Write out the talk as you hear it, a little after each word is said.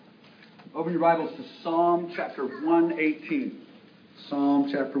Open your Bibles to Psalm chapter 118. Psalm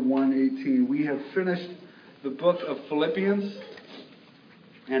chapter 118. We have finished the book of Philippians,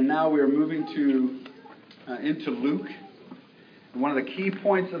 and now we are moving into Luke. And one of the key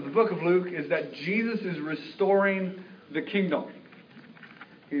points of the book of Luke is that Jesus is restoring the kingdom.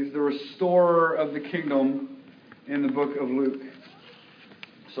 He's the restorer of the kingdom in the book of Luke.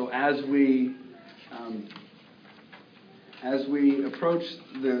 So as we approach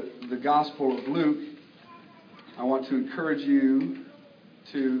the Gospel of Luke, I want to encourage you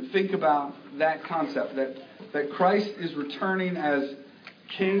to think about that concept, that Christ is returning as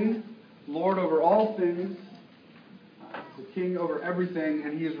King, Lord over all things, the King over everything,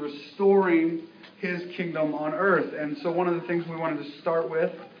 and He is restoring His kingdom on earth. And so one of the things we wanted to start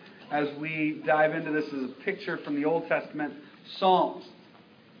with as we dive into this is a picture from the Old Testament, Psalms.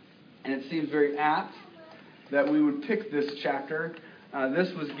 And it seems very apt that we would pick this chapter.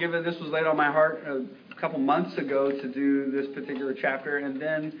 This was laid on my heart a couple months ago to do this particular chapter, and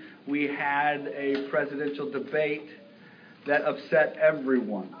then we had a presidential debate that upset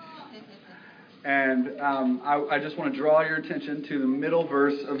everyone. And I just want to draw your attention to the middle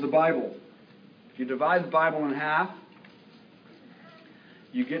verse of the Bible. If you divide the Bible in half,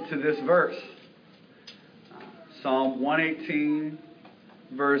 you get to this verse. Psalm 118,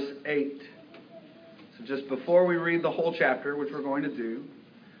 verse 8. So just before we read the whole chapter, which we're going to do,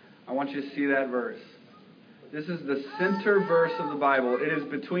 I want you to see that verse. This is the center verse of the Bible. It is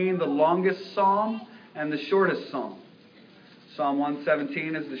between the longest psalm and the shortest psalm. Psalm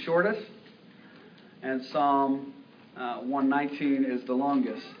 117 is the shortest, and Psalm 119 is the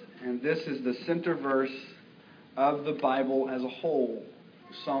longest. And this is the center verse of the Bible as a whole.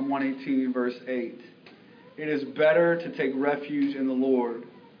 Psalm 118, verse 8. It is better to take refuge in the Lord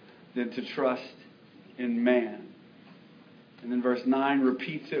than to trust in man. And then verse 9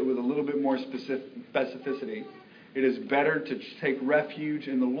 repeats it with a little bit more specificity. It is better to take refuge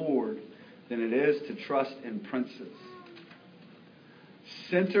in the Lord than it is to trust in princes.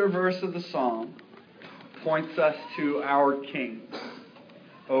 Center verse of the psalm points us to our King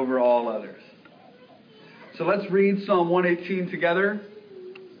over all others. So let's read Psalm 118 together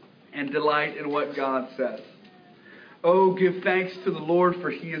and delight in what God says. Oh, give thanks to the Lord, for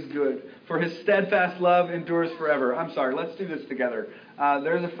He is good, for His steadfast love endures forever. I'm sorry, let's do this together.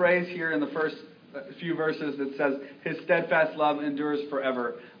 There's a phrase here in the first few verses that says, His steadfast love endures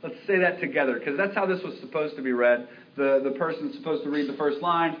forever. Let's say that together, because that's how this was supposed to be read. The person's supposed to read the first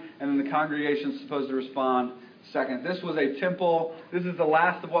line, and then the congregation's supposed to respond second. This was a temple. This is the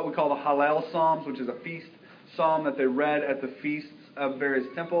last of what we call the Hallel Psalms, which is a feast psalm that they read at the feasts of various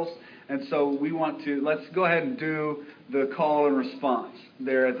temples. And so let's go ahead and do the call and response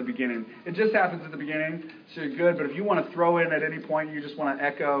there at the beginning. It just happens at the beginning, so you're good. But if you want to throw in at any point, you just want to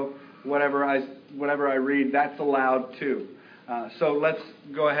echo whatever I read, that's allowed too. So let's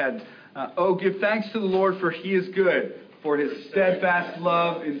go ahead. Oh, give thanks to the Lord, for He is good, for His steadfast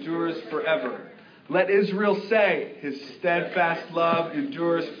love endures forever. Let Israel say, His steadfast love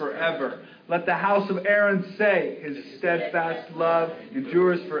endures forever. Let the house of Aaron say, His steadfast love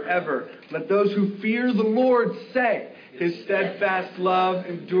endures forever. Let those who fear the Lord say, His steadfast love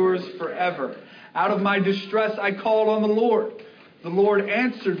endures forever. Out of my distress I called on the Lord. The Lord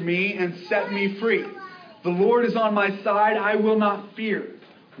answered me and set me free. The Lord is on my side, I will not fear.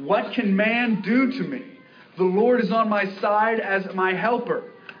 What can man do to me? The Lord is on my side as my helper.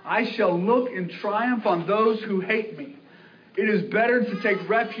 I shall look in triumph on those who hate me. It is better to take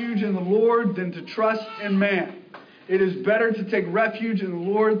refuge in the Lord than to trust in man. It is better to take refuge in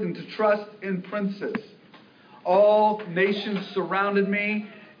the Lord than to trust in princes. All nations surrounded me.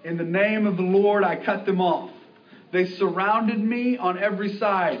 In the name of the Lord, I cut them off. They surrounded me on every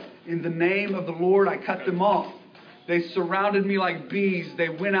side. In the name of the Lord, I cut them off. They surrounded me like bees. They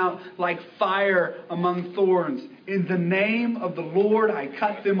went out like fire among thorns. In the name of the Lord, I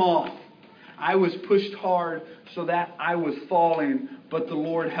cut them off. I was pushed hard so that I was falling, but the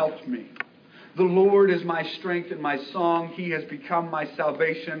Lord helped me. The Lord is my strength and my song. He has become my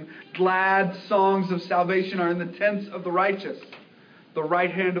salvation. Glad songs of salvation are in the tents of the righteous. The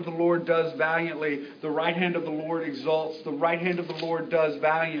right hand of the Lord does valiantly. The right hand of the Lord exalts. The right hand of the Lord does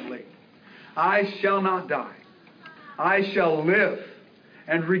valiantly. I shall not die. I shall live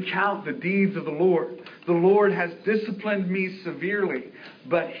and recount the deeds of the Lord. The Lord has disciplined me severely,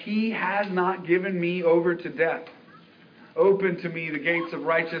 but He has not given me over to death. Open to me the gates of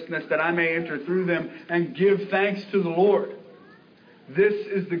righteousness, that I may enter through them and give thanks to the Lord. This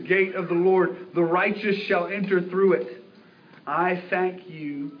is the gate of the Lord. The righteous shall enter through it. I thank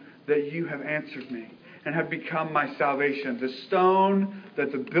you that you have answered me and have become my salvation. The stone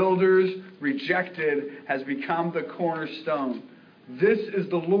that the builders rejected has become the cornerstone. This is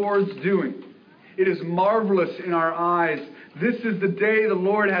the Lord's doing. It is marvelous in our eyes. This is the day the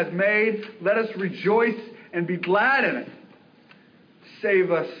Lord has made. Let us rejoice and be glad in it.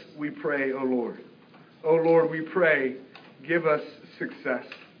 Save us, we pray, O Lord. O Lord, we pray, give us success.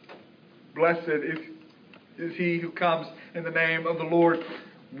 Blessed is he who comes in the name of the Lord.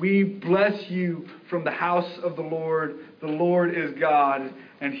 We bless you from the house of the Lord. The Lord is God,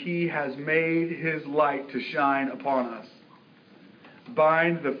 and he has made his light to shine upon us.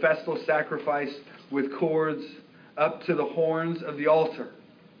 Bind the festal sacrifice with cords up to the horns of the altar.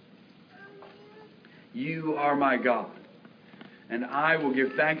 You are my God, and I will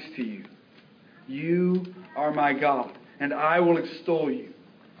give thanks to you. You are my God, and I will extol you.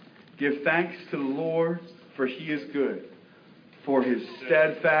 Give thanks to the Lord, for he is good, for his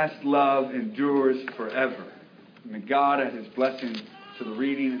steadfast love endures forever. May God add his blessing to the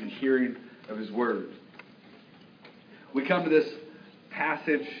reading and hearing of his word. We come to this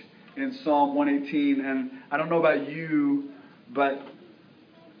passage in Psalm 118, and I don't know about you, but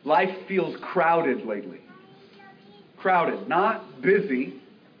life feels crowded lately. Crowded, not busy,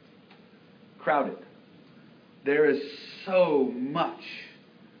 crowded. There is so much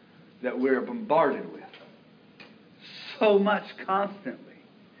that we're bombarded with. So much constantly.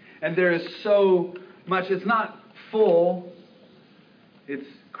 And there is so much, it's not full, it's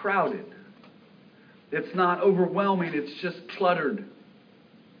crowded. It's not overwhelming, it's just cluttered.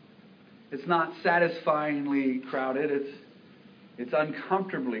 It's not satisfyingly crowded, it's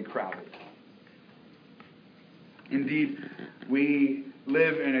uncomfortably crowded. Indeed, we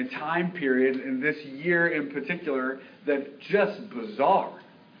live in a time period, in this year in particular, that's just bizarre.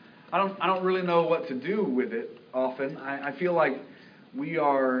 I don't really know what to do with it often. I feel like we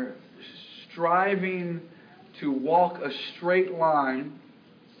are striving to walk a straight line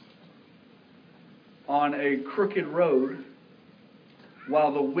on a crooked road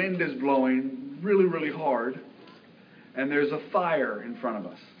while the wind is blowing really, really hard and there's a fire in front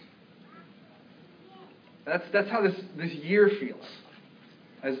of us. That's how this year feels.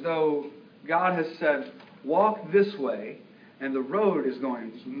 As though God has said, walk this way, and the road is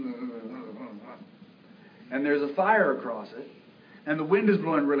going, and there's a fire across it, and the wind is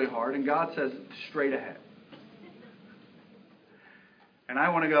blowing really hard, and God says, straight ahead. And I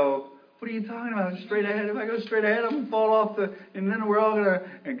want to go, what are you talking about? Straight ahead? If I go straight ahead, I'm going to fall off and then we're all going to,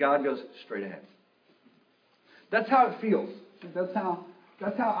 and God goes, straight ahead. That's how it feels. That's how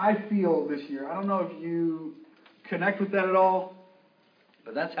I feel this year. I don't know if you connect with that at all,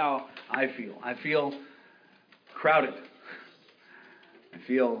 but that's how I feel. I feel crowded. I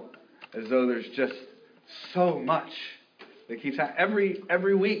feel as though there's just so much that keeps happening.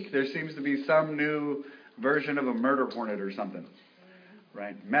 Every week there seems to be some new version of a murder hornet or something,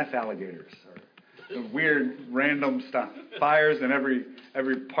 right? Meth alligators or weird random stuff. Fires in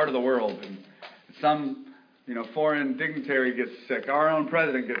every part of the world, and some foreign dignitary gets sick. Our own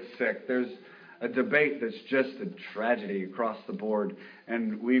president gets sick. There's a debate that's just a tragedy across the board,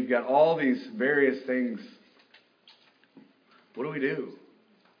 and we've got all these various things. What do we do?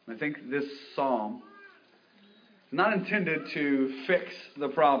 I think this psalm is not intended to fix the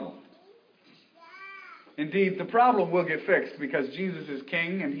problem. Indeed, the problem will get fixed because Jesus is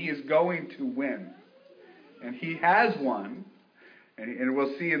king and he is going to win. And he has won. And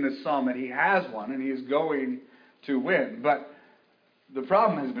we'll see in this psalm that he has won and he is going to win. But the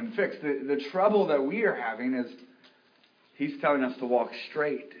problem has been fixed. The trouble that we are having is he's telling us to walk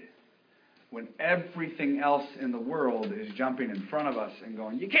straight when everything else in the world is jumping in front of us and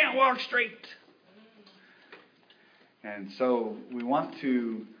going, you can't walk straight. And so we want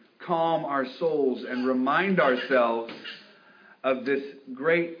to calm our souls and remind ourselves of this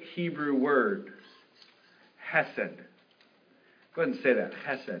great Hebrew word, hesed. Go ahead and say that,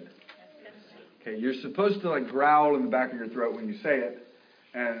 hesed. Okay, you're supposed to growl in the back of your throat when you say it.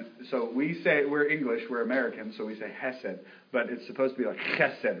 And so we say, we're English, we're American, so we say hesed. But it's supposed to be like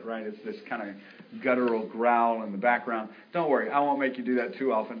chesed, right? It's this kind of guttural growl in the background. Don't worry, I won't make you do that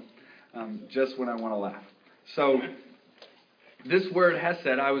too often, just when I want to laugh. So this word hesed,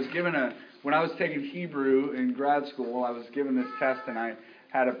 when I was taking Hebrew in grad school, I was given this test, and I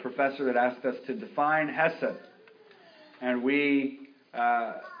had a professor that asked us to define hesed. And he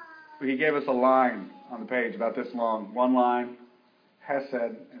gave us a line on the page about this long, one line, hesed,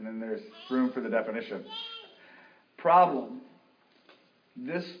 and then there's room for the definition. Problem,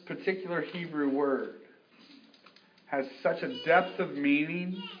 this particular Hebrew word has such a depth of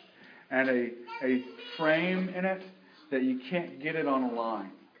meaning and a frame in it that you can't get it on a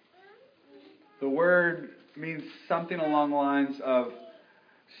line. The word means something along the lines of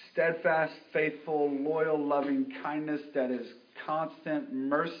steadfast, faithful, loyal, loving kindness that is constant,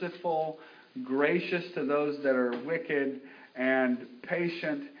 merciful, gracious to those that are wicked, and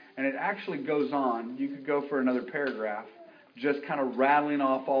patient. And it actually goes on. You could go for another paragraph, just kind of rattling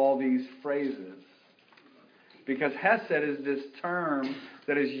off all these phrases. Because Hesed is this term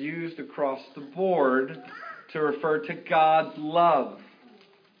that is used across the board to refer to God's love.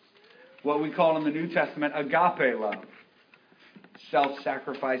 What we call in the New Testament agape love.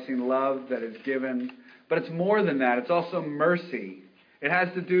 Self-sacrificing love that is given. But it's more than that. It's also mercy. It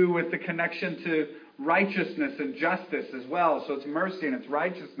has to do with the connection to righteousness and justice as well. So it's mercy and it's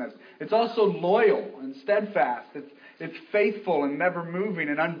righteousness. It's also loyal and steadfast. It's faithful and never moving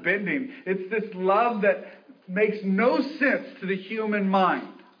and unbending. It's this love that makes no sense to the human mind.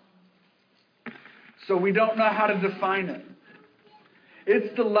 So we don't know how to define it.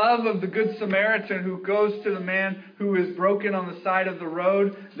 It's the love of the Good Samaritan who goes to the man who is broken on the side of the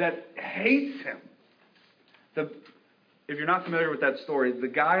road that hates him. If you're not familiar with that story, the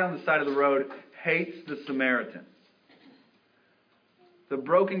guy on the side of the road hates the Samaritan. The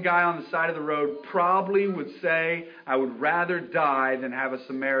broken guy on the side of the road probably would say, I would rather die than have a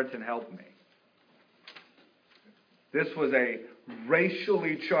Samaritan help me. This was a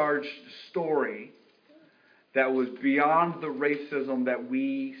racially charged story that was beyond the racism that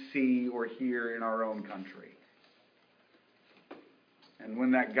we see or hear in our own country. And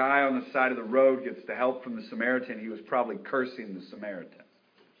when that guy on the side of the road gets the help from the Samaritan, he was probably cursing the Samaritan.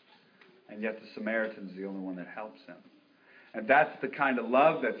 And yet the Samaritan's the only one that helps him. And that's the kind of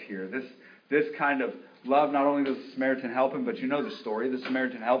love that's here. This kind of love, not only does the Samaritan help him, but you know the story. The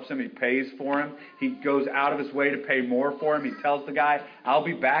Samaritan helps him. He pays for him. He goes out of his way to pay more for him. He tells the guy, I'll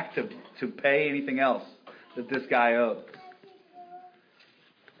be back to pay anything else that this guy owes.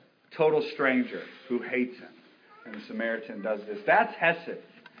 Total stranger who hates him. And the Samaritan does this. That's Hesed.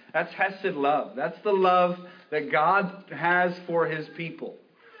 That's Hesed love. That's the love that God has for His people.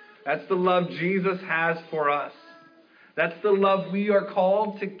 That's the love Jesus has for us. That's the love we are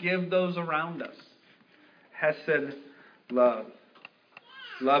called to give those around us. Hesed love.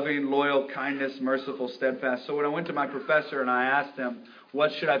 Loving, loyal, kindness, merciful, steadfast. So when I went to my professor and I asked him,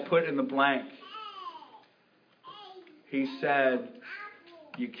 what should I put in the blank? He said,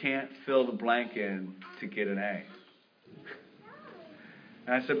 you can't fill the blank in to get an A.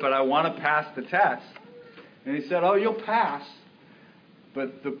 And I said, but I want to pass the test. And he said, oh, you'll pass.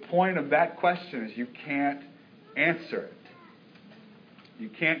 But the point of that question is you can't answer it. You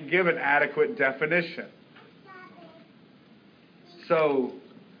can't give an adequate definition. So,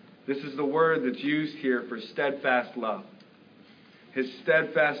 this is the word that's used here for steadfast love. His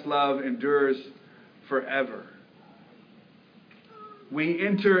steadfast love endures forever. We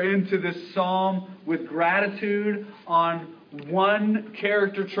enter into this psalm with gratitude on one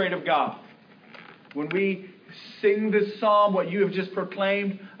character trait of God. When we sing this psalm, what you have just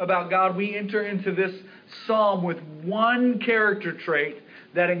proclaimed about God, we enter into this psalm with one character trait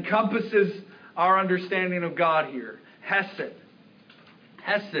that encompasses our understanding of God here. Hesed.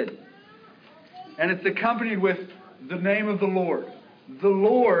 Hesed. And it's accompanied with the name of the Lord. The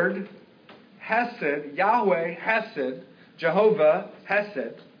Lord, Hesed, Yahweh, Hesed, Jehovah,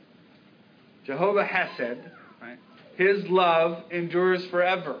 Hesed. Jehovah, Hesed. Right? His love endures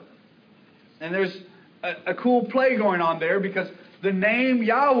forever. And there's a cool play going on there because the name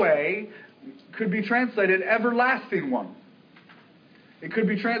Yahweh could be translated everlasting one. It could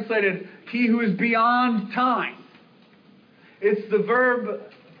be translated he who is beyond time. It's the verb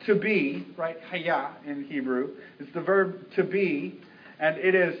to be, right? Haya in Hebrew. It's the verb to be, and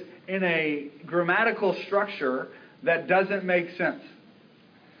it is in a grammatical structure that doesn't make sense.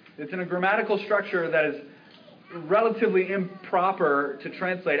 It's in a grammatical structure that is relatively improper to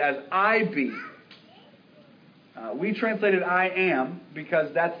translate as I be. We translated I am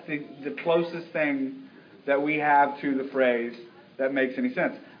because that's the closest thing that we have to the phrase that makes any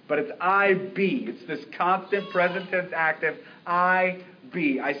sense. But it's I be. It's this constant present tense active I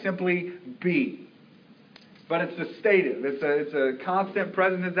be. I simply be. But it's a stative. It's a constant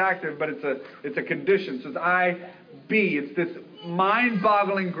present tense active, but it's a condition. So it's I be. It's this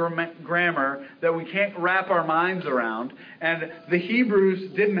mind-boggling grammar that we can't wrap our minds around. And the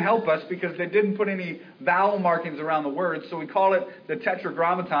Hebrews didn't help us because they didn't put any vowel markings around the word. So we call it the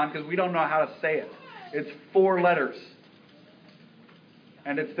Tetragrammaton because we don't know how to say it. It's 4 letters.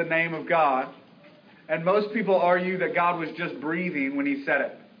 And it's the name of God. And most people argue that God was just breathing when He said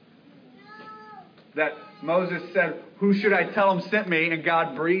it. That Moses said, who should I tell him sent me? And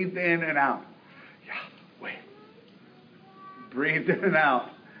God breathed in and out. Yahweh. Breathed in and out.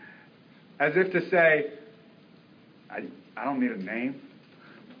 As if to say, I don't need a name.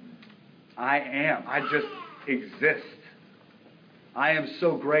 I am. I just exist. I am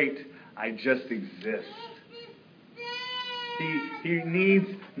so great. I just exist. He needs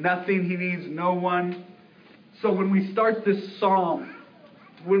nothing. He needs no one. So when we start this psalm,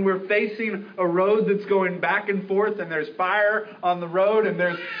 when we're facing a road that's going back and forth and there's fire on the road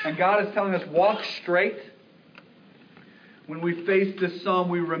and God is telling us walk straight, when we face this psalm,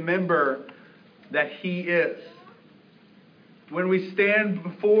 we remember that He is. When we stand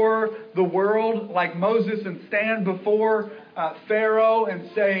before the world like Moses and stand before Pharaoh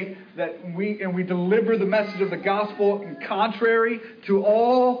and say that we deliver the message of the gospel in contrary to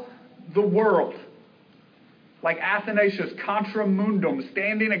all the world, like Athanasius, contra mundum,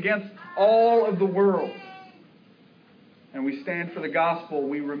 standing against all of the world, and we stand for the gospel,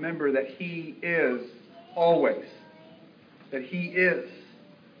 we remember that He is always. That He is.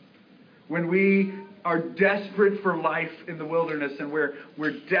 When we are desperate for life in the wilderness and we're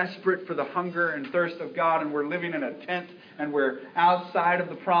desperate for the hunger and thirst of God and we're living in a tent and we're outside of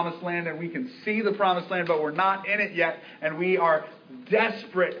the promised land and we can see the promised land but we're not in it yet and we are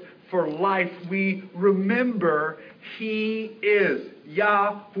desperate for life, we remember He is.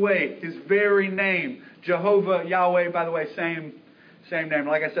 Yahweh, His very name. Jehovah, Yahweh, by the way, same name.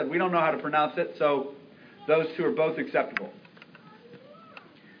 Like I said, we don't know how to pronounce it, so those two are both acceptable.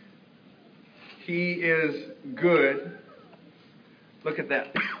 He is good. Look at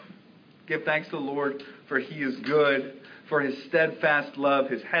that. Give thanks to the Lord, for He is good, for His steadfast love,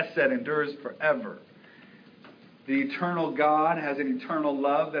 His hesed endures forever. The eternal God has an eternal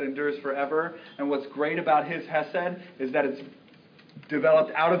love that endures forever. And what's great about His hesed is that it's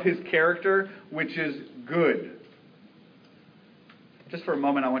developed out of His character, which is good. Just for a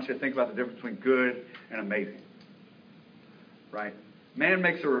moment, I want you to think about the difference between good and amazing. Right? Man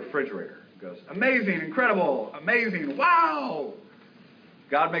makes a refrigerator. Goes, amazing, incredible, amazing, wow.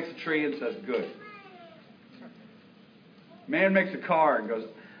 God makes a tree and says, good. Man makes a car and goes,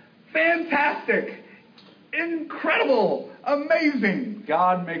 fantastic, incredible, amazing.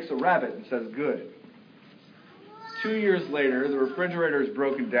 God makes a rabbit and says, good. 2 years later, the refrigerator is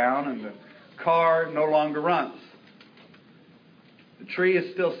broken down and the car no longer runs. The tree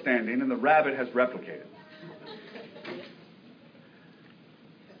is still standing and the rabbit has replicated.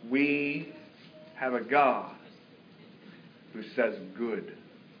 We have a God who says good.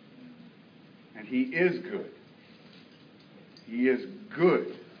 And He is good. He is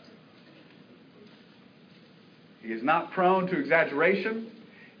good. He is not prone to exaggeration.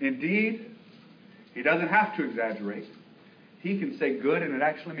 Indeed, He doesn't have to exaggerate. He can say good and it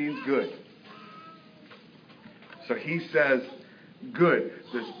actually means good. So He says good.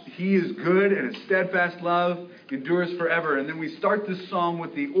 He is good and His steadfast love endures forever. And then we start this psalm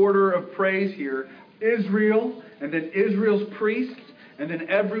with the order of praise here. Israel, and then Israel's priests, and then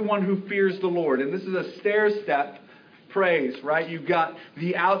everyone who fears the Lord. And this is a stair-step praise, right? You've got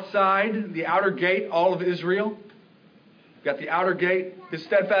the outside, the outer gate, all of Israel. You've got the outer gate. His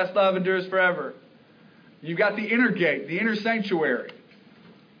steadfast love endures forever. You've got the inner gate, the inner sanctuary.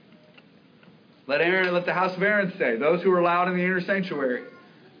 Let the house of Aaron say, those who are allowed in the inner sanctuary.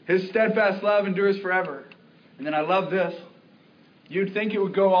 His steadfast love endures forever. And then I love this. You'd think it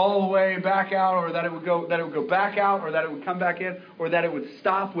would go all the way back out, or that it would go back out, or that it would come back in, or that it would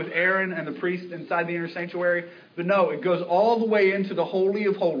stop with Aaron and the priest inside the inner sanctuary. But no, it goes all the way into the Holy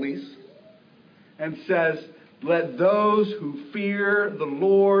of Holies and says, let those who fear the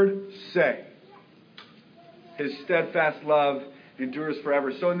Lord say, His steadfast love endures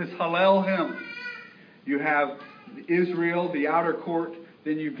forever. So in this Hallel hymn, you have Israel, the outer court,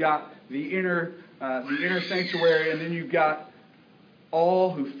 then you've got the inner sanctuary, and then you've got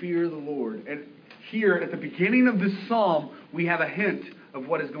all who fear the Lord. And here at the beginning of this psalm, we have a hint of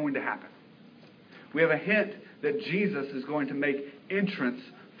what is going to happen. We have a hint that Jesus is going to make entrance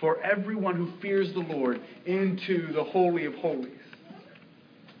for everyone who fears the Lord into the Holy of Holies.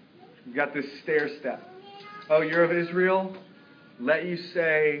 We've got this stair step. Oh, you're of Israel? Let you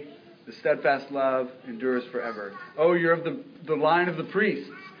say, the steadfast love endures forever. Oh, you're of the line of the priests.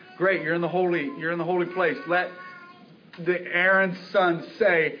 Great, you're in the holy place. Let the Aaron's son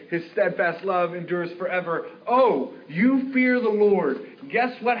say, His steadfast love endures forever. Oh, you fear the Lord.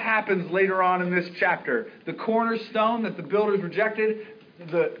 Guess what happens later on in this chapter? The cornerstone that the builders rejected,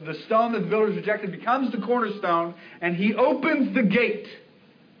 the stone that the builders rejected becomes the cornerstone, and He opens the gate.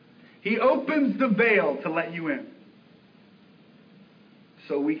 He opens the veil to let you in.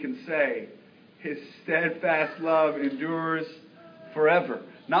 So we can say, His steadfast love endures forever.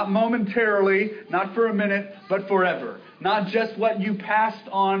 Not momentarily, not for a minute, but forever. Not just what you passed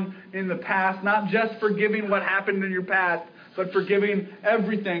on in the past, not just forgiving what happened in your past, but forgiving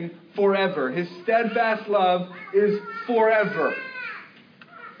everything forever. His steadfast love is forever.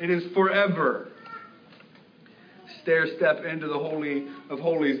 It is forever. Stair step into the Holy of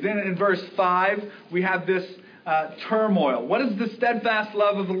Holies. Then in verse 5, we have this turmoil. What does the steadfast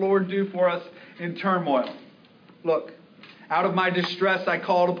love of the Lord do for us in turmoil? Look, out of my distress I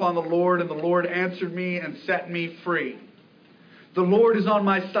called upon the Lord, and the Lord answered me and set me free. The Lord is on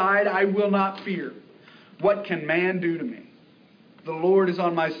my side, I will not fear. What can man do to me? The Lord is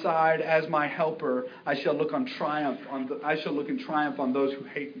on my side as my helper. I shall look in triumph on those who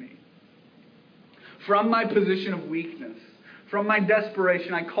hate me. From my position of weakness, from my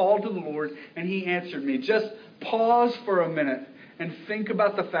desperation, I called to the Lord and He answered me. Just pause for a minute and think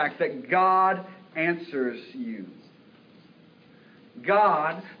about the fact that God answers you.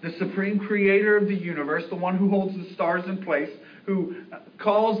 God, the supreme creator of the universe, the one who holds the stars in place, who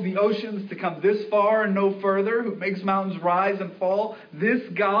calls the oceans to come this far and no further, who makes mountains rise and fall, this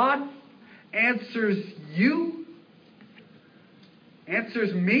God answers you?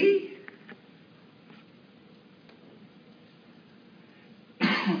 Answers me?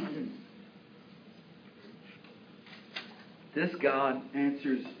 This God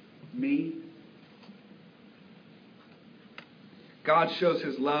answers me. God shows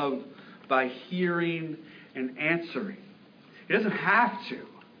His love by hearing and answering. He doesn't have to.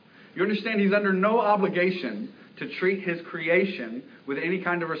 You understand, He's under no obligation to treat His creation with any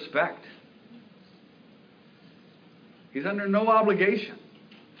kind of respect. He's under no obligation.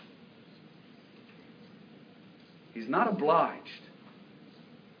 He's not obliged.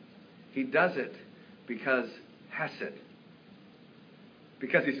 He does it because Hesed.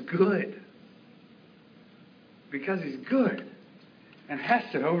 Because He's good. Because He's good. And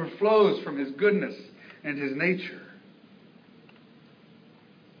Hesed overflows from His goodness and His nature.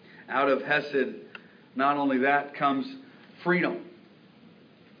 Out of Hesed, not only that comes freedom.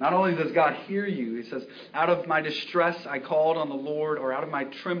 Not only does God hear you, He says, out of my distress I called on the Lord, or out of my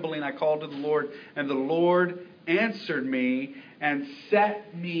trembling I called to the Lord, and the Lord answered me and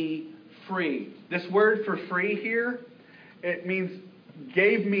set me free. This word for free here, it means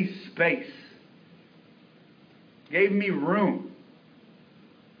gave me space. Gave me room.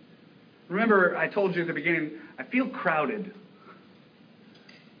 Remember, I told you at the beginning, I feel crowded.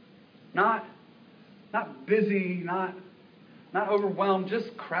 Not busy, not overwhelmed,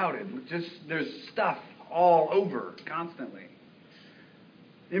 just crowded. Just there's stuff all over constantly.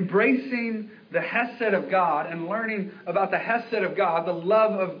 Embracing the Hesed of God and learning about the Hesed of God, the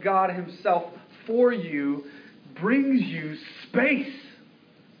love of God Himself for you, brings you space.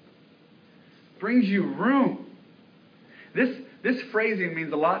 Brings you room. This phrasing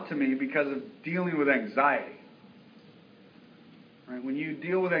means a lot to me because of dealing with anxiety. Right? When you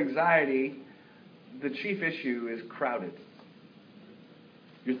deal with anxiety, the chief issue is crowded.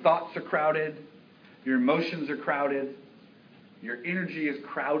 Your thoughts are crowded. Your emotions are crowded. Your energy is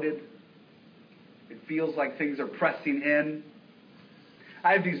crowded. It feels like things are pressing in.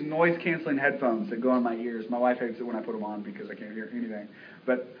 I have these noise-canceling headphones that go on my ears. My wife hates it when I put them on because I can't hear anything.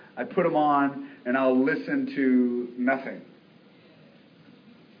 But I put them on and I'll listen to nothing.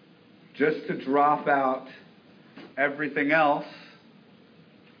 Just to drop out everything else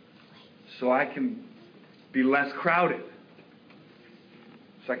so I can be less crowded.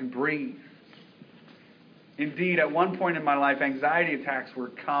 So I can breathe. Indeed, at one point in my life, anxiety attacks were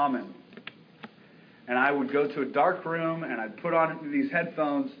common. And I would go to a dark room and I'd put on these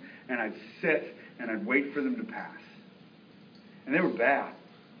headphones and I'd sit and I'd wait for them to pass. And they were bad.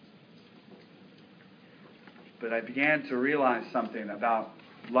 But I began to realize something about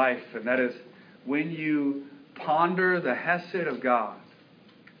life, and that is when you ponder the Hesed of God,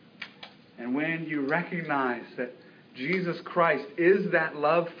 and when you recognize that Jesus Christ is that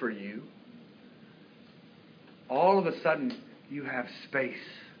love for you, all of a sudden you have space.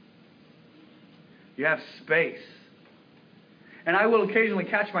 You have space. And I will occasionally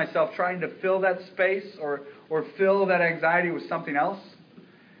catch myself trying to fill that space or fill that anxiety with something else.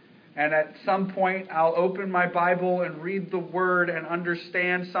 And at some point, I'll open my Bible and read the Word and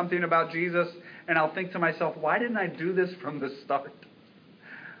understand something about Jesus. And I'll think to myself, why didn't I do this from the start?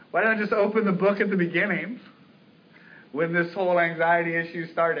 Why didn't I just open the book at the beginning when this whole anxiety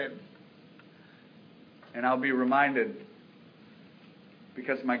issue started? And I'll be reminded,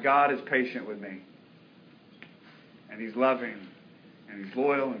 because my God is patient with me. And He's loving, and He's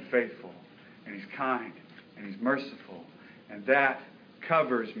loyal and faithful, and He's kind, and He's merciful. And that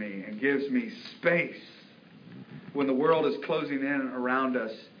covers me and gives me space when the world is closing in around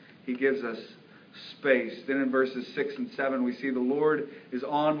us, He gives us space. Then in verses 6 and 7, we see the Lord is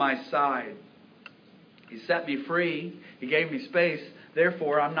on my side. He set me free. He gave me space.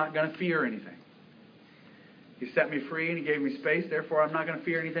 Therefore, I'm not going to fear anything. He set me free and He gave me space. Therefore, I'm not going to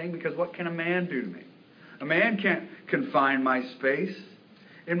fear anything, because what can a man do to me? A man can't confine my space.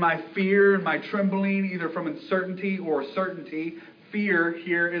 In my fear and my trembling, either from uncertainty or certainty, fear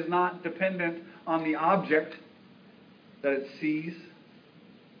here is not dependent on the object that it sees.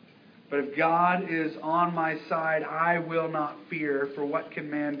 But if God is on my side, I will not fear, for what can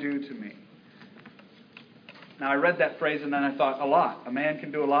man do to me? Now, I read that phrase and then I thought, a lot. A man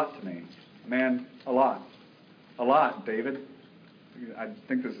can do a lot to me. A man, a lot. A lot, David. I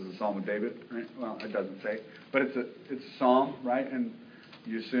think this is a psalm of David, right? Well, it doesn't say. But it's a psalm, right? And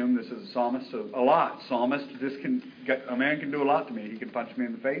you assume this is a psalmist. So, a lot. Psalmist, a man can do a lot to me. He can punch me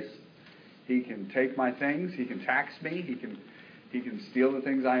in the face. He can take my things. He can tax me. He can steal the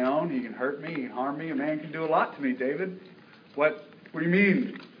things I own. He can hurt me. He can harm me. A man can do a lot to me, David. What do you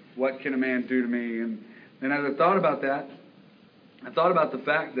mean? What can a man do to me? And as I thought about that, I thought about the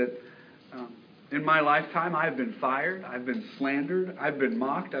fact that in my lifetime I've been fired, I've been slandered, I've been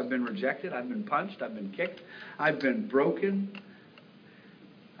mocked, I've been rejected, I've been punched, I've been kicked, I've been broken,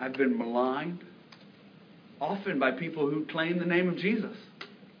 I've been maligned, often by people who claim the name of Jesus.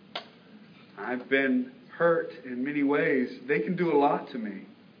 I've been hurt in many ways. They can do a lot to me.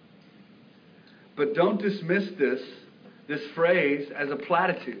 But don't dismiss this phrase as a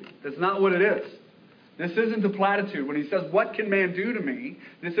platitude. That's not what it is. This isn't a platitude. When he says, what can man do to me?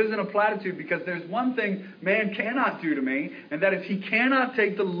 This isn't a platitude, because there's one thing man cannot do to me, and that is he cannot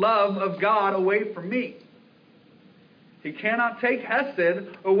take the love of God away from me. He cannot take Hesed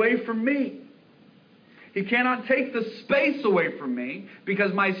away from me. He cannot take the space away from me,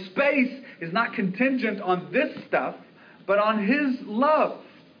 because my space is not contingent on this stuff, but on His love.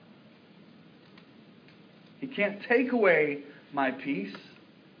 He can't take away my peace,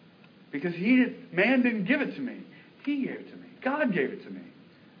 because man didn't give it to me. He gave it to me. God gave it to me.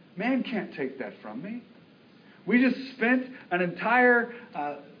 Man can't take that from me. We just spent an entire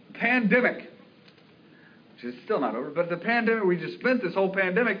pandemic, which is still not over, but the pandemic, we just spent this whole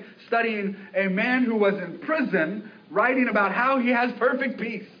pandemic studying a man who was in prison, writing about how he has perfect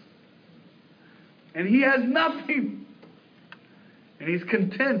peace. And he has nothing. And he's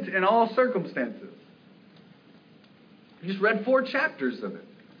content in all circumstances. We just read 4 chapters of it.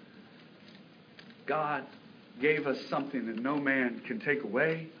 God gave us something that no man can take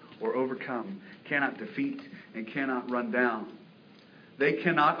away or overcome, cannot defeat, and cannot run down. They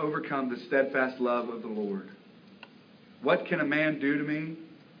cannot overcome the steadfast love of the Lord. What can a man do to me?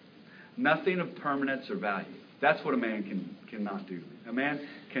 Nothing of permanence or value. That's what a man cannot do. A man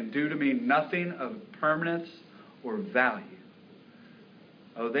can do to me nothing of permanence or value.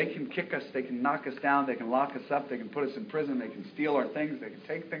 Oh, they can kick us, they can knock us down, they can lock us up, they can put us in prison, they can steal our things, they can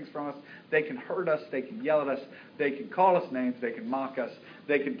take things from us, they can hurt us, they can yell at us, they can call us names, they can mock us,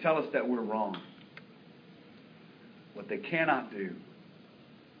 they can tell us that we're wrong. What they cannot do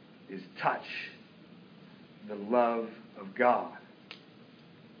is touch the love of God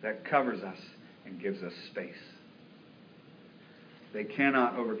that covers us and gives us space. They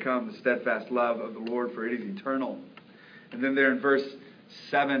cannot overcome the steadfast love of the Lord, for it is eternal. And then there in verse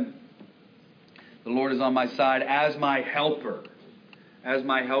 7, the Lord is on my side as my helper. As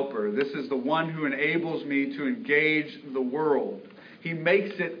my helper. This is the one who enables me to engage the world. He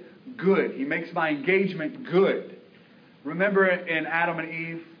makes it good. He makes my engagement good. Remember in Adam and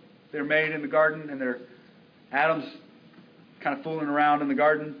Eve, they're made in the garden, and Adam's kind of fooling around in the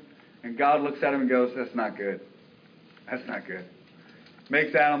garden, and God looks at him and goes, that's not good. That's not good.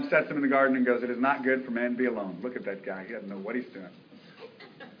 Makes Adam, sets him in the garden and goes, it is not good for man to be alone. Look at that guy. He doesn't know what he's doing.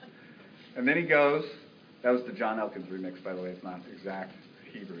 And then he goes, that was the John Elkins remix, by the way. It's not exact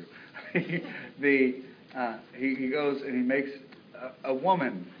Hebrew. He goes and he makes a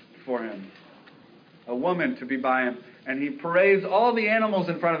woman for him. A woman to be by him. And he parades all the animals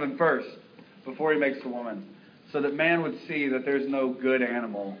in front of him first before he makes the woman. So that man would see that there's no good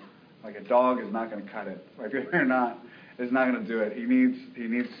animal. Like a dog is not going to cut it. Like they're not. Is not going to do it. He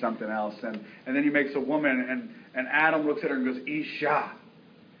needs something else. And then he makes a woman, and Adam looks at her and goes, Isha.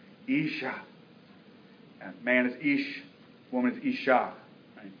 Isha. And man is Ish. Woman is Isha.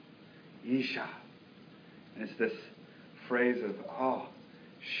 Right? Isha. And it's this phrase of, oh,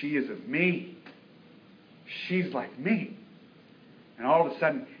 she is of me. She's like me. And all of a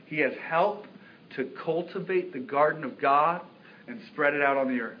sudden, he has help to cultivate the garden of God and spread it out on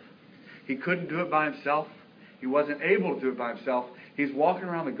the earth. He couldn't do it by himself. He wasn't able to do it by himself. he's walking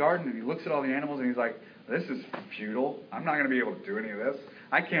around the garden and he looks at all the animals and he's like, this is futile. I'm not going to be able to do any of this.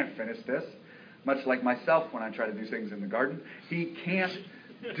 I can't finish this. Much like myself when I try to do things in the garden. He can't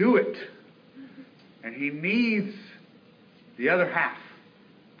do it. And he needs the other half.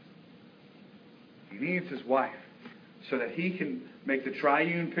 He needs his wife so that he can make the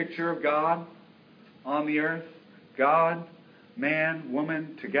triune picture of God on the earth. God, man,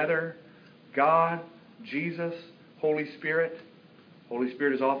 woman together. God, Jesus, Holy Spirit. Holy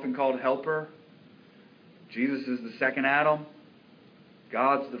Spirit is often called helper. Jesus is the second Adam.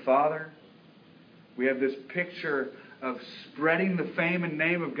 God's the Father. We have this picture of spreading the fame and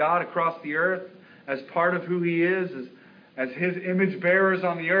name of God across the earth as part of who He is, as His image bearers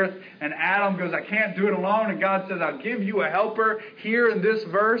on the earth. And Adam goes, I can't do it alone. And God says, I'll give you a helper. Here in this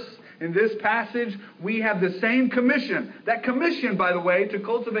verse, in this passage, we have the same commission. That commission, by the way, to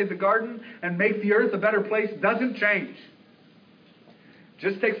cultivate the garden and make the earth a better place doesn't change.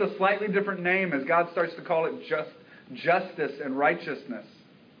 Just takes a slightly different name as God starts to call it justice and righteousness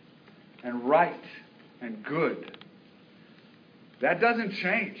and right and good. That doesn't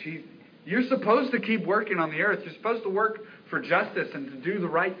change. You're supposed to keep working on the earth. You're supposed to work for justice and to do the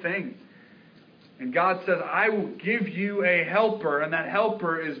right thing. And God says, I will give you a helper, and that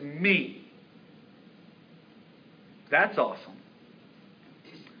helper is me. That's awesome.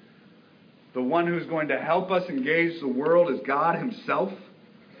 The one who's going to help us engage the world is God Himself.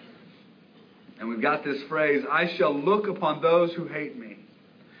 And we've got this phrase, I shall look upon those who hate me.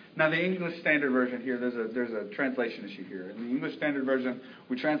 Now, the English Standard Version here, there's a translation issue here. In the English Standard Version,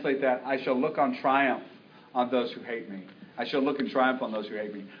 we translate that, I shall look on triumph on those who hate me. I shall look in triumph on those who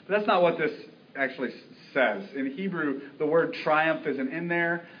hate me. But that's not what this actually says. In Hebrew, the word triumph isn't in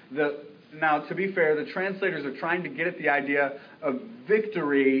there. Now, to be fair, the translators are trying to get at the idea of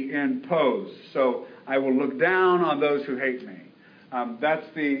victory in pose. So, I will look down on those who hate me.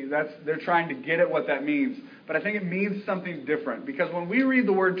 They're trying to get at what that means. But I think it means something different. Because when we read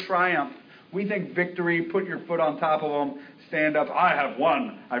the word triumph, we think victory, put your foot on top of them, stand up, I have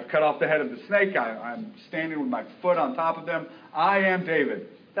won. I've cut off the head of the snake. I'm standing with my foot on top of them. I am David.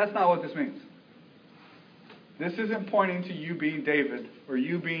 That's not what this means. This isn't pointing to you being David, or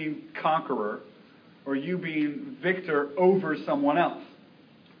you being conqueror, or you being victor over someone else.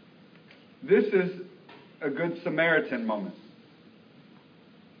 This is a Good Samaritan moment.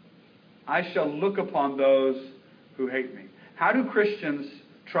 I shall look upon those who hate me. How do Christians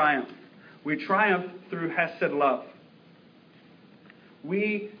triumph? We triumph through Hesed love.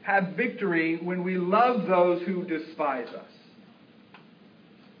 We have victory when we love those who despise us.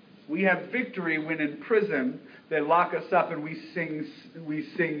 We have victory when in prison they lock us up and we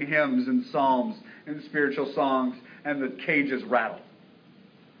sing hymns and psalms and spiritual songs and the cages rattle.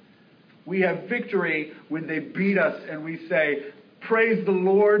 We have victory when they beat us and we say, praise the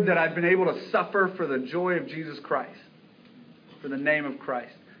Lord that I've been able to suffer for the joy of Jesus Christ, for the name of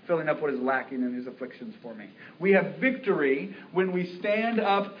Christ, filling up what is lacking in His afflictions for me. We have victory when we stand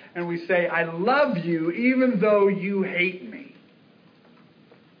up and we say, I love you even though you hate me.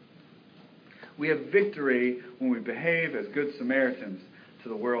 We have victory when we behave as good Samaritans to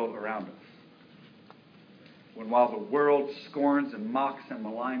the world around us. When while the world scorns and mocks and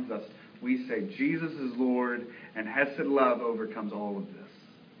maligns us, we say Jesus is Lord and Hesed love overcomes all of this.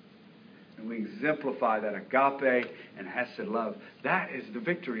 And we exemplify that agape and Hesed love. That is the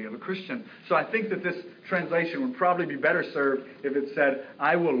victory of a Christian. So I think that this translation would probably be better served if it said,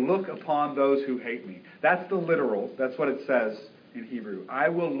 I will look upon those who hate me. That's the literal. That's what it says in Hebrew. I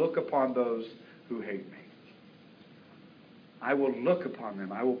will look upon those who hate me. I will look upon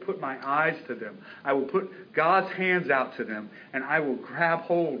them. I will put my eyes to them. I will put God's hands out to them. And I will grab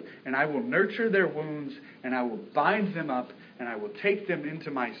hold. And I will nurture their wounds. And I will bind them up. And I will take them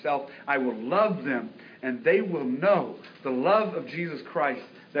into myself. I will love them. And they will know the love of Jesus Christ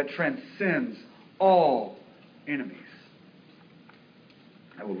that transcends all enemies.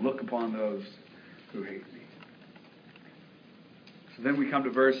 I will look upon those who hate me. So then we come to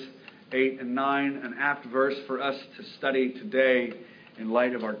verse 8 and 9, an apt verse for us to study today in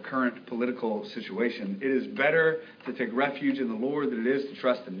light of our current political situation. It is better to take refuge in the Lord than it is to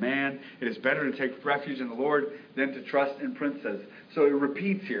trust in man. It is better to take refuge in the Lord than to trust in princes. So it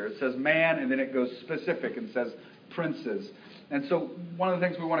repeats here. It says man, and then it goes specific and says princes. And so one of the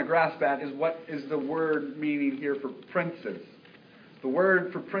things we want to grasp at is what is the word meaning here for princes. The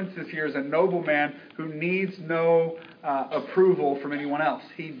word for princes here is a nobleman who needs no approval from anyone else.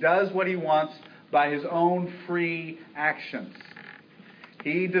 He does what he wants by his own free actions.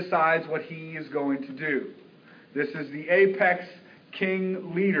 He decides what he is going to do. This is the apex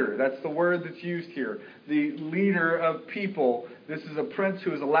king leader. That's the word that's used here. the leader of people. This is a prince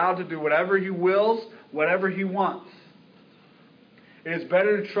who is allowed to do whatever he wills, whatever he wants. It is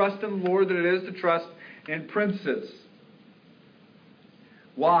better to trust in the Lord than it is to trust in princes.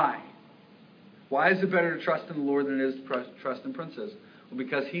 Why? Why is it better to trust in the Lord than it is to trust in princes? Well,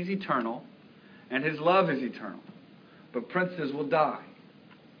 because He's eternal, and His love is eternal. But princes will die.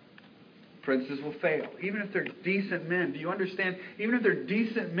 Princes will fail. Even if they're decent men. Do you understand? Even if they're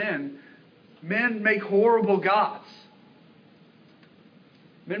decent men, men make horrible gods.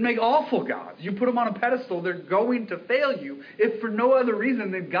 Men make awful gods. You put them on a pedestal, they're going to fail you, if for no other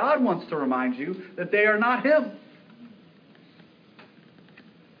reason than God wants to remind you that they are not Him.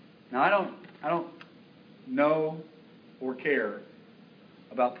 Now, I don't know or care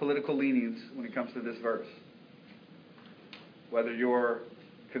about political leanings when it comes to this verse. Whether you're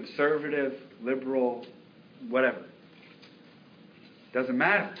conservative, liberal, whatever. Doesn't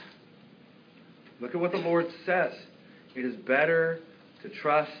matter. Look at what the Lord says. It is better to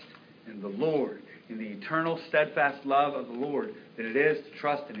trust in the Lord, in the eternal, steadfast love of the Lord, than it is to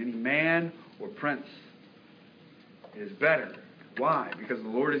trust in any man or prince. It is better. Why? Because the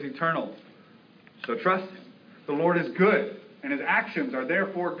Lord is eternal. So trust Him. The Lord is good, and His actions are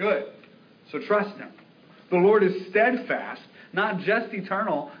therefore good. So trust Him. The Lord is steadfast, not just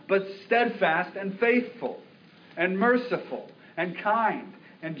eternal, but steadfast and faithful, and merciful, and kind,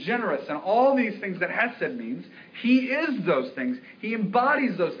 and generous, and all these things that Hesed means. He is those things. He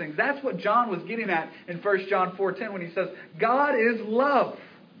embodies those things. That's what John was getting at in 1 John 4:10 when he says, God is love.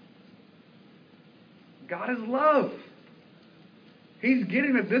 God is love. He's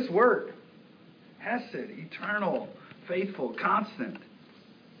getting at this word. Hesed, eternal, faithful, constant.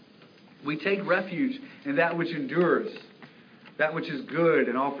 We take refuge in that which endures, that which is good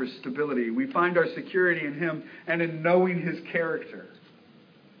and offers stability. We find our security in Him and in knowing His character.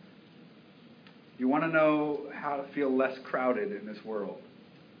 You want to know how to feel less crowded in this world?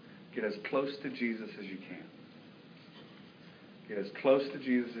 Get as close to Jesus as you can. Get as close to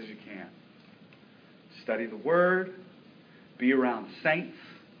Jesus as you can. Study the Word. Be around saints.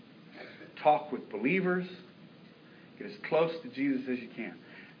 Talk with believers. Get as close to Jesus as you can.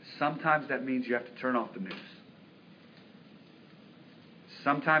 Sometimes that means you have to turn off the news.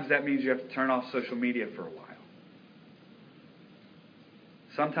 Sometimes that means you have to turn off social media for a while.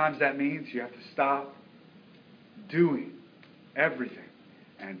 Sometimes that means you have to stop doing everything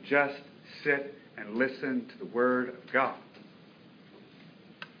and just sit and listen to the Word of God.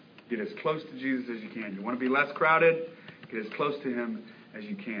 Get as close to Jesus as you can. You want to be less crowded? Get as close to Him as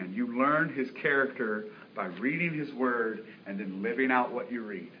you can. You learn His character by reading His Word and then living out what you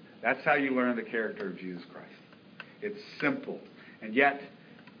read. That's how you learn the character of Jesus Christ. It's simple. And yet,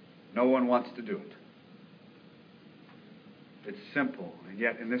 no one wants to do it. It's simple. And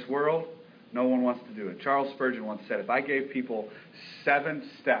yet, in this world, no one wants to do it. Charles Spurgeon once said, if I gave people 7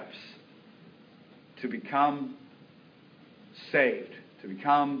 steps to become saved, to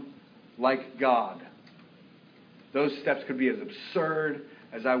become like God, those steps could be as absurd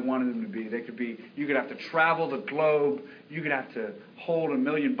as I wanted them to be. They could be, you could have to travel the globe, you could have to hold 1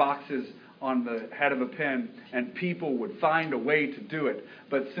 million boxes on the head of a pin, and people would find a way to do it.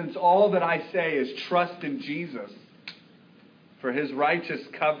 But since all that I say is trust in Jesus for His righteous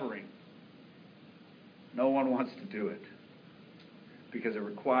covering, no one wants to do it. Because it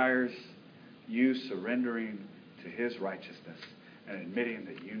requires you surrendering to His righteousness and admitting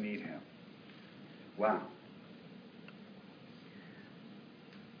that you need Him. Wow.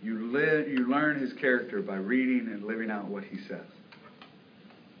 You learn His character by reading and living out what He says.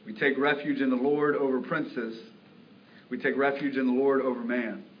 We take refuge in the Lord over princes. We take refuge in the Lord over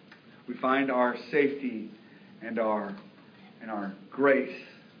man. We find our safety and our grace.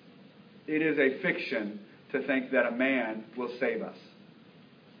 It is a fiction to think that a man will save us.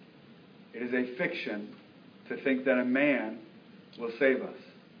 It is a fiction to think that a man will save us.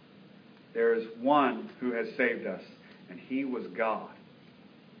 There is one who has saved us, and He was God.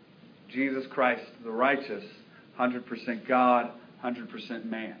 Jesus Christ, the righteous, 100% God, 100%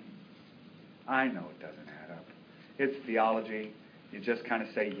 man. I know it doesn't add up. It's theology. You just kind of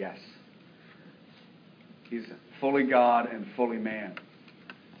say yes. He's fully God and fully man.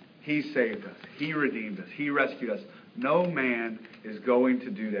 He saved us. He redeemed us. He rescued us. No man is going to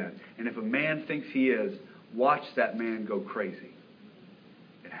do that. And if a man thinks he is, watch that man go crazy.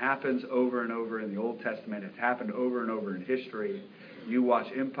 It happens over and over in the Old Testament. It's happened over and over in history. You watch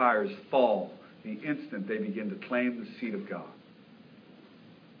empires fall the instant they begin to claim the seat of God.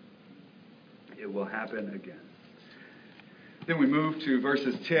 It will happen again. Then we move to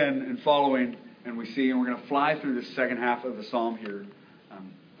verses 10 and following, and we see, and we're going to fly through the second half of the psalm here.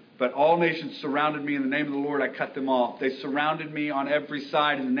 But all nations surrounded me. In the name of the Lord, I cut them off. They surrounded me on every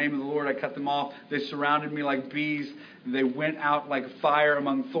side. In the name of the Lord, I cut them off. They surrounded me like bees. They went out like fire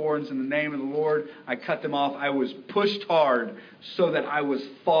among thorns. In the name of the Lord, I cut them off. I was pushed hard so that I was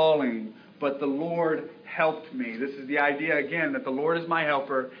falling. But the Lord helped me. This is the idea, again, that the Lord is my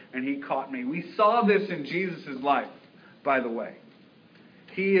helper, and He caught me. We saw this in Jesus' life, by the way.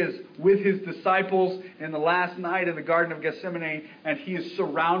 He is with His disciples in the last night in the Garden of Gethsemane, and He is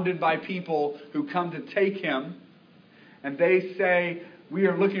surrounded by people who come to take Him. And they say, "We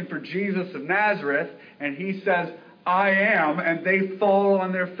are looking for Jesus of Nazareth." And He says, "I am." And they fall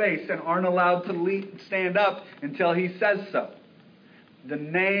on their face and aren't allowed to stand up until He says so. The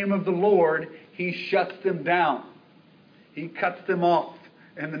name of the Lord, He shuts them down. He cuts them off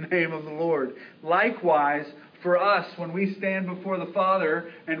in the name of the Lord. Likewise, for us, when we stand before the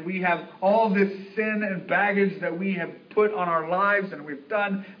Father and we have all this sin and baggage that we have put on our lives and we've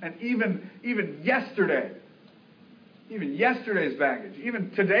done, and even yesterday's baggage,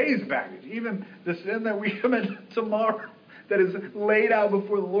 even today's baggage, even the sin that we commit tomorrow that is laid out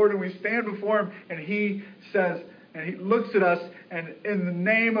before the Lord, and we stand before Him, and He says, and He looks at us, and in the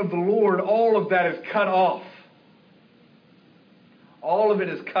name of the Lord, all of that is cut off. All of it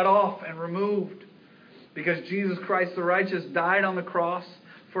is cut off and removed. Because Jesus Christ the righteous died on the cross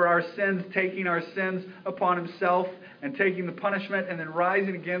for our sins, taking our sins upon Himself and taking the punishment and then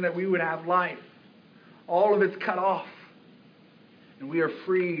rising again that we would have life. All of it's cut off. And we are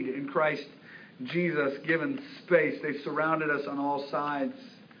freed in Christ Jesus, given space. They've surrounded us on all sides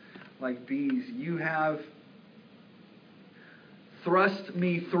like bees. You have thrust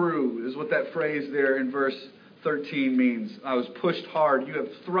me through, is what that phrase there in verse 13 means. I was pushed hard. You have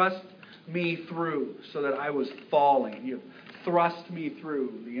thrust me through so that I was falling. You have thrust me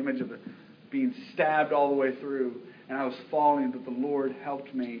through. The image of it being stabbed all the way through. And I was falling, but the Lord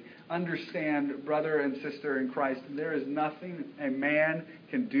helped me. Understand, brother and sister in Christ, there is nothing a man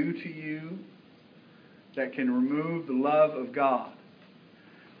can do to you that can remove the love of God.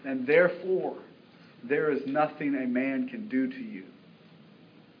 And therefore, there is nothing a man can do to you.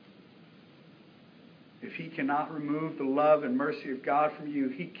 If he cannot remove the love and mercy of God from you,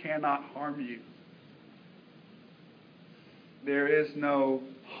 He cannot harm you. There is no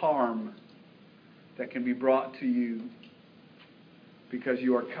harm that can be brought to you because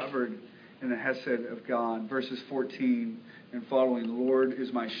you are covered in the Hesed of God. Verses 14 and following, the Lord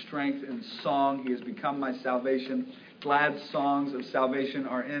is my strength and song. He has become my salvation. Glad songs of salvation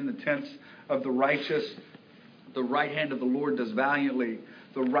are in the tents of the righteous. The right hand of the Lord does valiantly.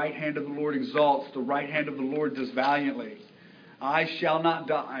 The right hand of the Lord exalts. The right hand of the Lord does valiantly. I shall not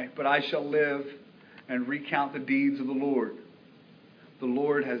die, but I shall live and recount the deeds of the Lord. The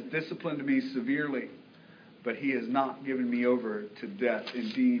Lord has disciplined me severely, but He has not given me over to death.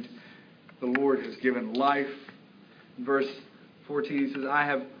 Indeed, the Lord has given life. In verse 14, He says, I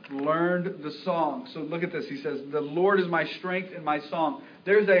have learned the song. So look at this. He says, the Lord is my strength and my song.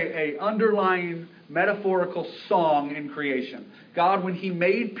 There's a underlying metaphorical song in creation. God, when He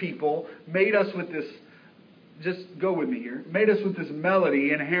made people, made us with this, just go with me here, made us with this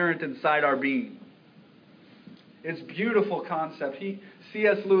melody inherent inside our being. It's a beautiful concept.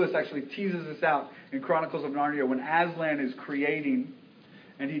 C.S. Lewis actually teases this out in Chronicles of Narnia when Aslan is creating,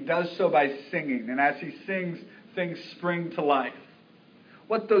 and he does so by singing. And as he sings, things spring to life.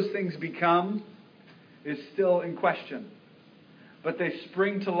 What those things become is still in question. But they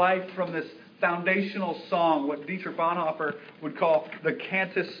spring to life from this foundational song, what Dietrich Bonhoeffer would call the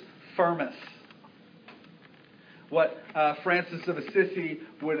cantus firmus. What Francis of Assisi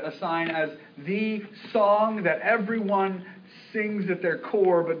would assign as the song that everyone sings at their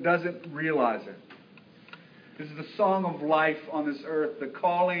core but doesn't realize it. This is the song of life on this earth, the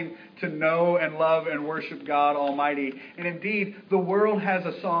calling to know and love and worship God Almighty. And indeed, the world has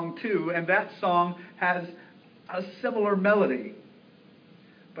a song too, and that song has a similar melody,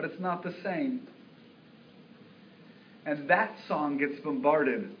 but it's not the same. And that song gets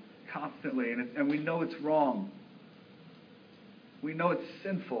bombarded constantly, and we know it's wrong. We know it's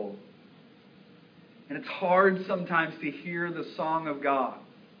sinful. And it's hard sometimes to hear the song of God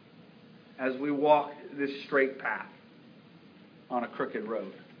as we walk this straight path on a crooked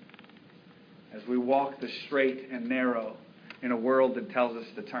road. As we walk the straight and narrow in a world that tells us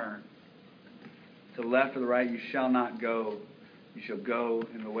to turn. To the left or the right, you shall not go. You shall go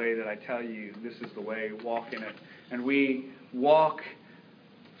in the way that I tell you. This is the way, walk in it. And we walk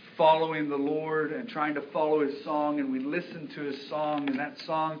following the Lord and trying to follow His song, and we listen to His song, and that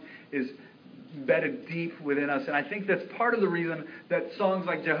song is embedded deep within us. And I think that's part of the reason that songs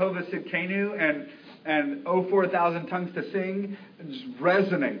like Jehovah Sidkenu and and "Oh, for a thousand tongues to sing" just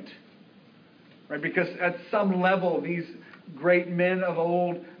resonate. Right? Because at some level, these great men of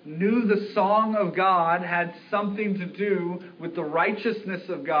old knew the song of God had something to do with the righteousness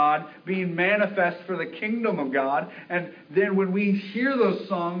of God being manifest for the kingdom of God. And then when we hear those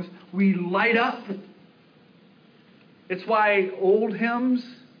songs, we light up. It's why old hymns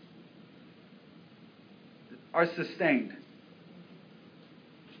are sustained.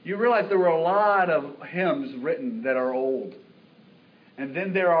 You realize there were a lot of hymns written that are old. And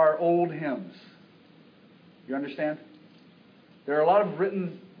then there are old hymns. You understand? There are a lot of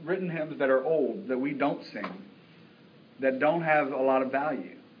written hymns that are old, that we don't sing, that don't have a lot of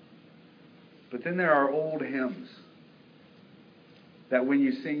value. But then there are old hymns that when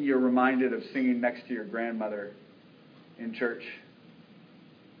you sing, you're reminded of singing next to your grandmother in church.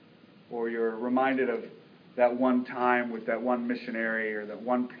 Or you're reminded of that one time with that one missionary, or that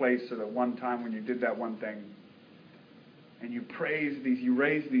one place, or that one time when you did that one thing. And you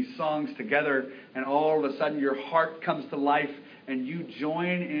raise these songs together, and all of a sudden your heart comes to life, and you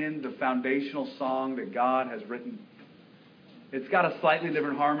join in the foundational song that God has written. It's got a slightly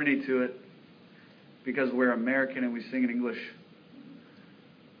different harmony to it because we're American and we sing in English.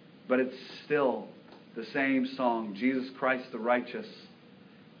 But it's still the same song. Jesus Christ the righteous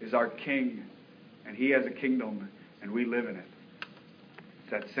is our King, and He has a kingdom, and we live in it.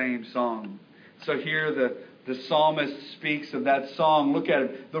 It's that same song. So here the psalmist speaks of that song. Look at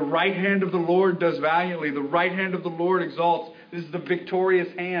it. The right hand of the Lord does valiantly. The right hand of the Lord exalts. This is the victorious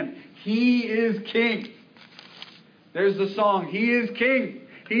hand. He is King. There's the song. He is King.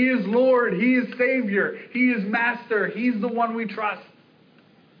 He is Lord. He is Savior. He is Master. He's the one we trust.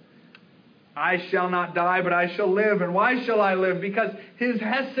 I shall not die, but I shall live. And why shall I live? Because His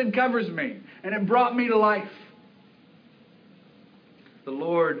hesed covers me, and it brought me to life. The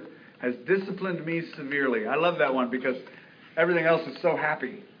Lord has disciplined me severely. I love that one because everything else is so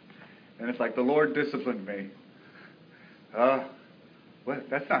happy. And it's like, the Lord disciplined me. What?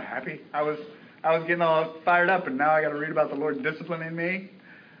 That's not happy. I was getting all fired up, and now I got to read about the Lord disciplining me.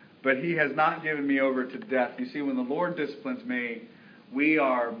 But He has not given me over to death. You see, when the Lord disciplines me, we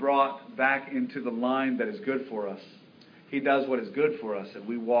are brought back into the line that is good for us. He does what is good for us, and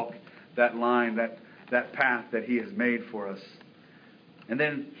we walk that line, that path that He has made for us. And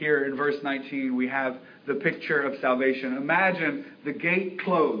then here in verse 19, we have the picture of salvation. Imagine the gate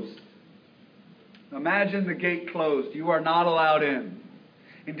closed. Imagine the gate closed. You are not allowed in.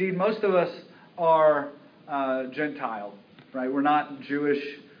 Indeed, most of us are Gentile, right? We're not Jewish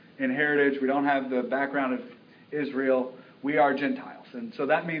in heritage. We don't have the background of Israel. We are Gentiles. And so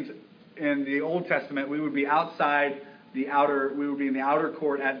that means in the Old Testament, we would be outside we would be in the outer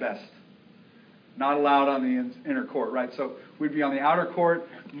court at best. Not allowed on the inner court, right? So we'd be on the outer court,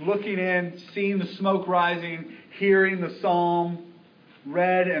 looking in, seeing the smoke rising, hearing the psalm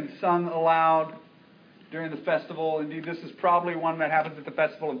read and sung aloud during the festival. Indeed, this is probably one that happens at the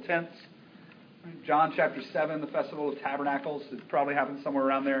Festival of Tents. John chapter 7, the Festival of Tabernacles. It probably happens somewhere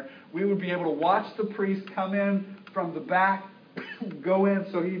around there. We would be able to watch the priest come in from the back, go in.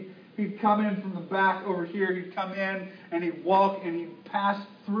 So he'd come in from the back over here. He'd come in and he'd walk and he'd pass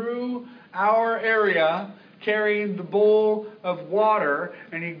through our area carrying the bowl of water,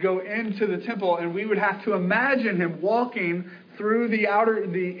 and he'd go into the temple, and we would have to imagine him walking through the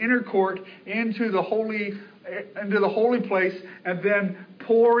inner court into the holy place, and then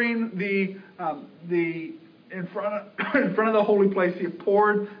pouring in front of the holy place. He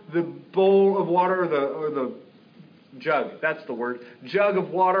poured the bowl of water, or the jug, that's the word, jug of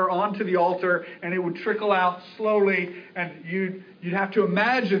water onto the altar, and it would trickle out slowly, and you'd have to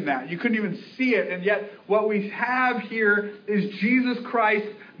imagine that. You couldn't even see it, and yet what we have here is Jesus Christ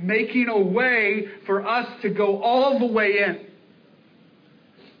making a way for us to go all the way in.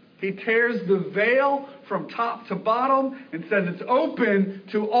 He tears the veil from top to bottom and says it's open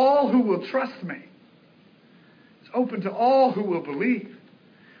to all who will trust me. It's open to all who will believe.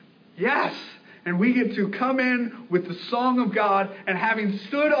 Yes. And we get to come in with the song of God, and having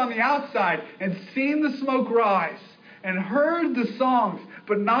stood on the outside and seen the smoke rise and heard the songs,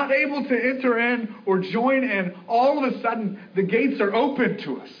 but not able to enter in or join in, all of a sudden the gates are open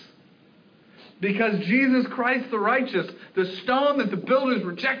to us. Because Jesus Christ the righteous, the stone that the builders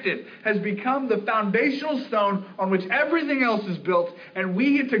rejected, has become the foundational stone on which everything else is built, and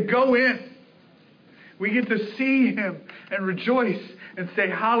we get to go in. We get to see Him and rejoice and say,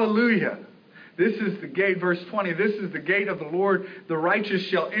 hallelujah. This is the gate, verse 20. This is the gate of the Lord. The righteous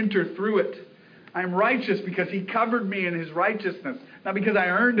shall enter through it. I'm righteous because He covered me in His righteousness, not because I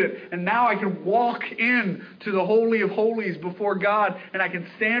earned it. And now I can walk in to the Holy of Holies before God, and I can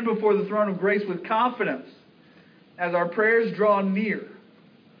stand before the throne of grace with confidence as our prayers draw near.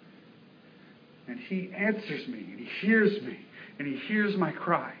 And He answers me, and He hears me, and He hears my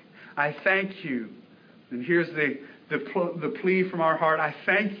cry. I thank You. And here's the plea from our heart. I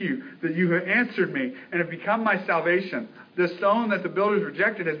thank You that You have answered me and have become my salvation. The stone that the builders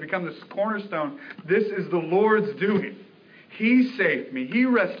rejected has become the cornerstone. This is the Lord's doing. He saved me. He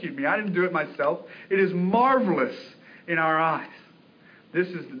rescued me. I didn't do it myself. It is marvelous in our eyes. This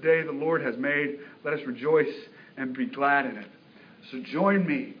is the day the Lord has made. Let us rejoice and be glad in it. So join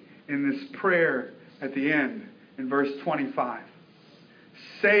me in this prayer at the end in verse 25.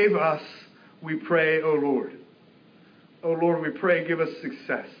 Save us, we pray, O Lord. O Lord, we pray, give us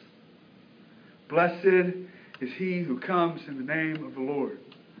success. Blessed is he who comes in the name of the Lord.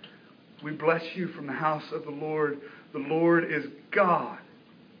 We bless You from the house of the Lord. The Lord is God,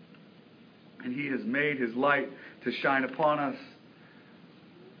 and He has made His light to shine upon us.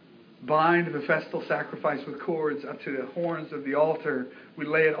 Bind the festal sacrifice with cords up to the horns of the altar. We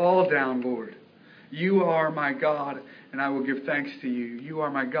lay it all down, Lord. You are my God, and I will give thanks to You. You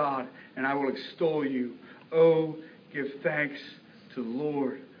are my God, and I will extol You. Oh, give thanks to the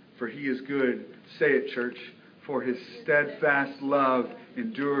Lord, for He is good. Say it, church. For His steadfast love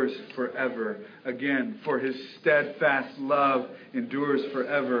endures forever. Again, for His steadfast love endures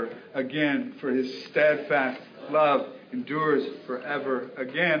forever. Again, for His steadfast love endures forever.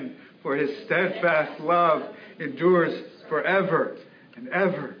 Again, for His steadfast love endures forever and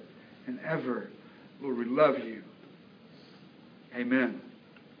ever and ever. Lord, we love You. Amen.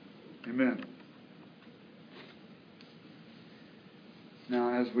 Amen. Now,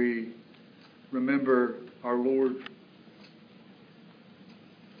 as we remember our Lord,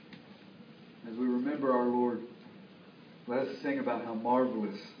 let us sing about how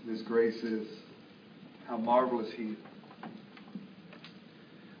marvelous this grace is, how marvelous He is.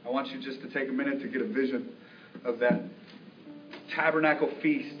 I want you just to take a minute to get a vision of that tabernacle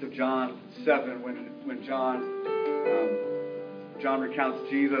feast of John 7 when John recounts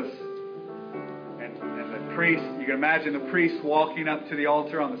Jesus and the priest. You can imagine the priest walking up to the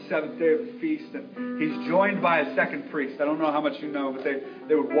altar on the seventh day of the feast, and he's joined by a second priest. I don't know how much you know, but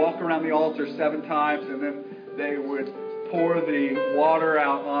they would walk around the altar 7 times, and then they would pour the water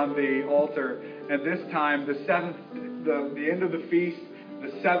out on the altar. And this time, the end of the feast,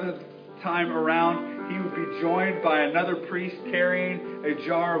 the 7th time around, he would be joined by another priest carrying a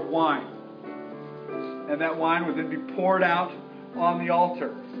jar of wine. And that wine would then be poured out on the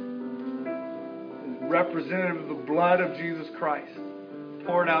altar, representative of the blood of Jesus Christ,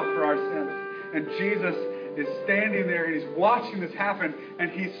 poured out for our sins. And Jesus is standing there and He's watching this happen,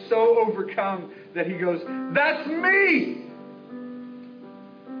 and He's so overcome that He goes, "That's me!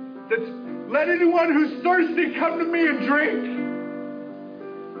 Let anyone who's thirsty come to me and drink."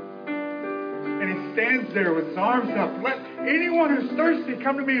 And He stands there with His arms up. "Let anyone who's thirsty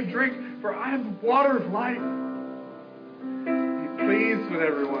come to me and drink, for I am the water of life." He pleads with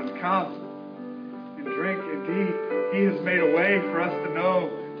everyone, "Come and drink. Indeed, He has made a way for us to know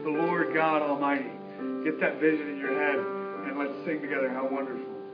the Lord God Almighty." Get that vision in your head, and let's sing together, how wonderful.